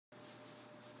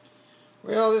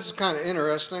Well, this is kind of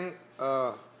interesting.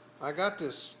 I got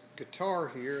this guitar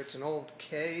here. It's an old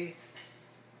K,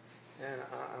 and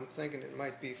I'm thinking it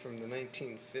might be from the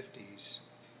 1950s.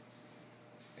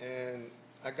 And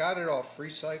I got it off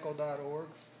freecycle.org,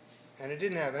 and it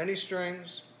didn't have any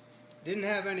strings, didn't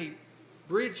have any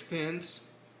bridge pins,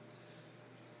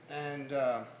 and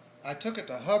I took it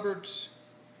to Hubbard's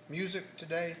Music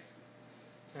today,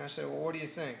 and I said, well, what do you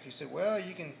think? He said, well,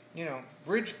 you can,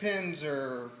 bridge pins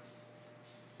are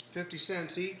 50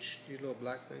 cents each, these little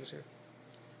black things here.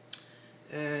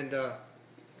 And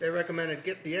they recommended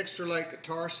get the extra light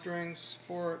guitar strings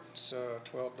for it. It's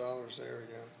 $12 there,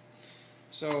 yeah.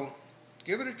 So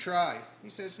give it a try. He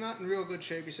said it's not in real good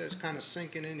shape. He said it's kind of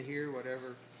sinking in here,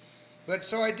 whatever. But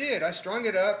so I did. I strung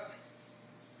it up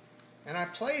and I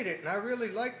played it, and I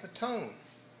really liked the tone.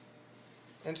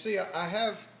 And see, I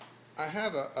have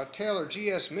a Taylor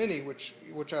GS Mini, which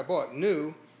I bought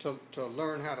new to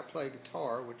learn how to play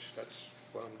guitar, which that's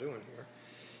what I'm doing here.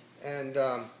 And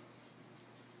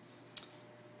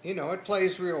it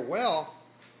plays real well.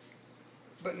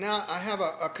 But now I have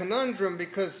a conundrum,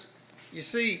 because you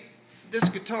see this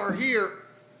guitar here,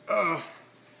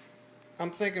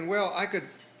 I'm thinking, well, I could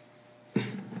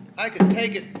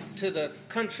take it to the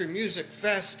Country Music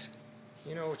Fest,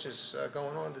 which is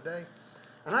going on today.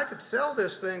 And I could sell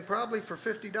this thing probably for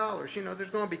 $50. There's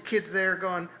going to be kids there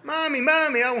going, Mommy,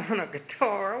 Mommy, I want a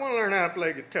guitar. I want to learn how to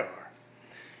play guitar.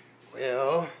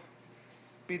 Well,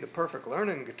 be the perfect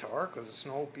learning guitar, because it's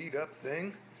an old beat-up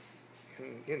thing.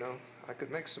 And, I could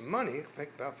make some money. I could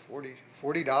make about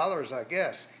 $40, I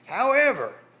guess.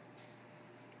 However,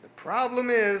 the problem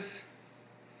is,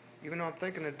 even though I'm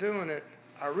thinking of doing it,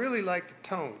 I really like the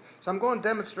tone. So I'm going to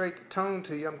demonstrate the tone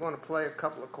to you. I'm going to play a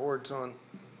couple of chords on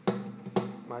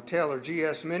my Taylor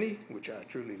GS Mini, which I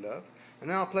truly love, and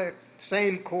then I'll play the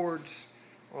same chords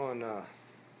on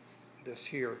this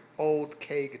here old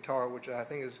K guitar, which I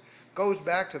think goes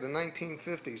back to the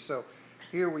 1950s. So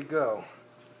here we go,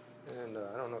 and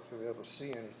I don't know if you'll be able to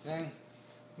see anything.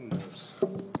 Who knows?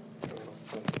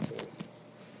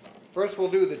 First, we'll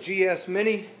do the GS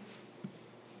Mini.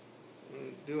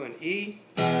 Do an E.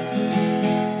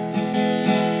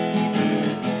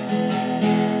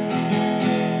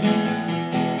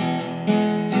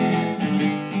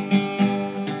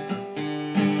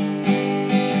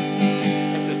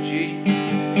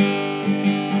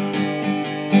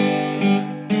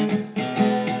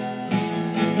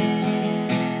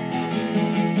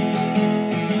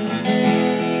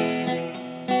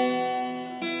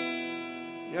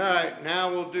 Alright,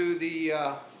 now we'll do the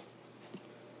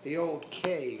old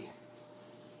K.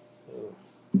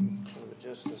 I'll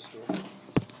adjust this door.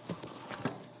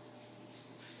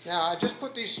 Now, I just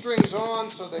put these strings on,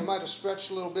 so they might have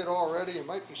stretched a little bit already. It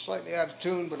might be slightly out of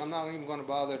tune, but I'm not even going to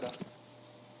bother to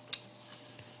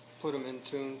put them in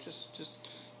tune. Just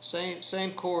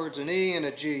same chords, an E and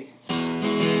a G.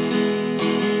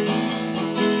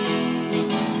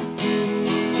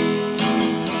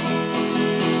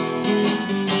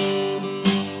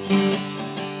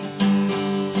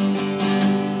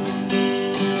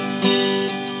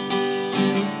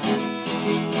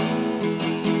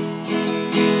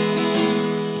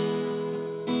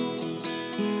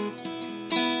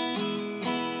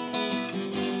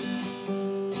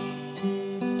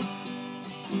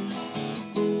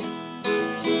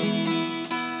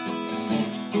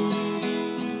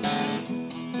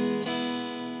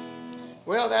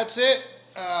 Well, that's it.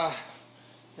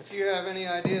 If you have any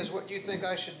ideas what you think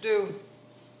I should do,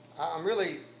 I'm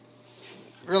really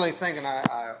thinking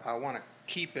I want to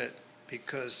keep it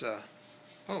because,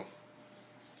 I'm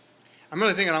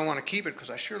really thinking I want to keep it because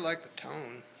I sure like the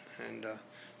tone, and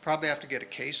probably have to get a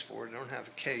case for it. I don't have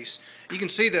a case. You can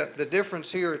see the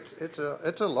difference here. It's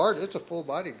a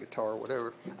full-bodied guitar or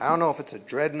whatever. I don't know if it's a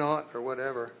dreadnought or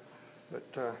whatever,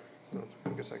 but I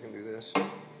guess I can do this.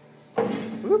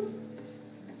 Whoop.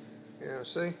 Yeah,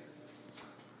 see?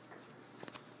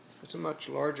 It's a much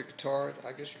larger guitar.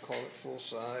 I guess you call it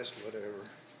full-sized, whatever.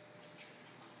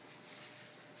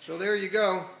 So there you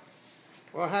go.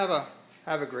 Well, have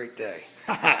a great day.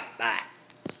 Bye.